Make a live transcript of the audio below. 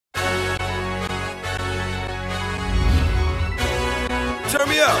Turn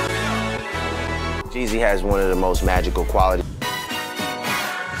me up. Jeezy has one of the most magical qualities.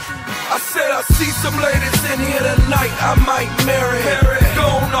 I said I see some ladies in here tonight, I might marry.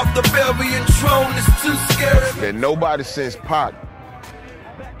 Going off the Belgian throne is too scary. That nobody since Pac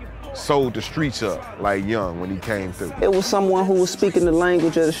sold the streets up like Young when he came through. It was someone who was speaking the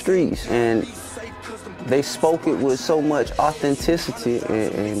language of the streets, and they spoke it with so much authenticity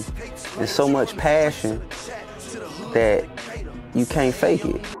and so much passion that you can't fake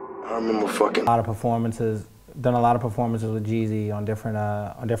it. I remember fucking done a lot of performances with Jeezy on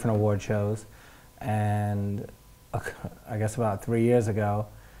different award shows, and I guess about 3 years ago,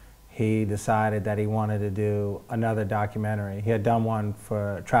 he decided that he wanted to do another documentary. He had done one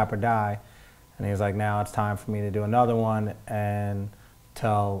for Trap or Die, and he was like, now it's time for me to do another one and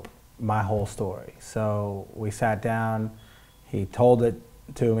tell my whole story. So we sat down, he told it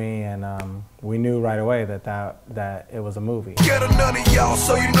to me, and we knew right away that it was a movie. Get none of y'all,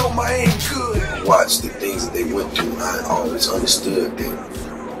 so you know my aim good. I watched the things that they went through, and I always understood that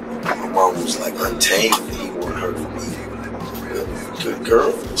my mom was like untamed. He wanted her to be a good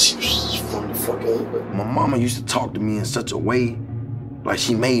girl. She was from the fucking hood. My mama used to talk to me in such a way like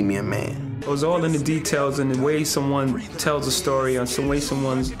she made me a man. It was all in the details and the way someone tells a story, or some way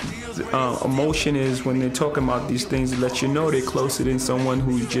someone's emotion is when they're talking about these things. It lets you know they're closer than someone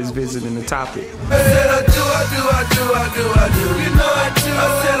who's just visiting the topic. I said I do. You know I do. I said I do. You know I do. I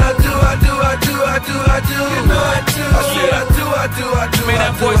said I do. Man,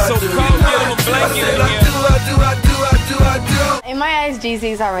 that boy's so cold. Get him a blanket in here. I do. In my eyes,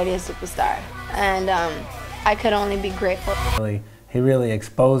 Jeezy's already a superstar, and I could only be grateful. He really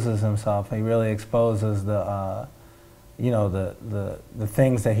exposes himself. He really exposes the, you know, the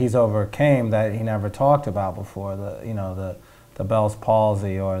things that he's overcame that he never talked about before. The Bell's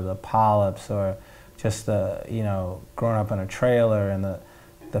palsy, or the polyps, or just the, you know, growing up in a trailer, and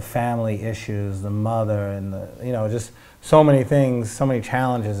the family issues, the mother, and the, you know, just so many things, so many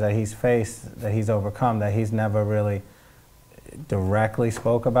challenges that he's faced, that he's overcome, that he's never really directly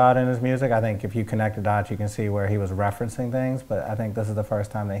spoke about in his music. I think if you connect the dots, you can see where he was referencing things, but I think this is the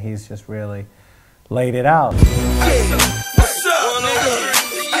first time that he's just really laid it out. What's up, nigga?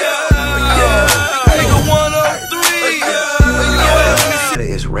 Nigga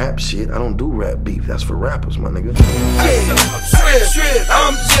 103. It's rap shit. I don't do rap beef. That's for rappers, my nigga. Trip,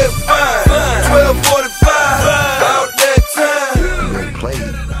 I'm just fine. 12:45, about that time. You ain't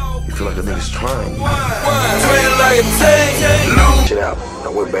played. You feel like the nigga's trying. Like a tank. Shit out. I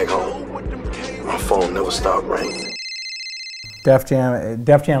went back home. My phone never stopped ringing. Def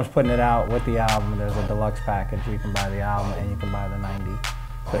Jam's putting it out with the album. There's a deluxe package. You can buy the album and you can buy the 90.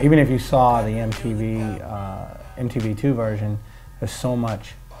 So even if you saw the MTV2 version, there's so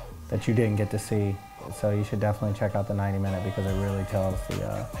much that you didn't get to see. So you should definitely check out the 90-minute because it really tells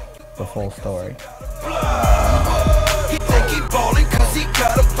the full story.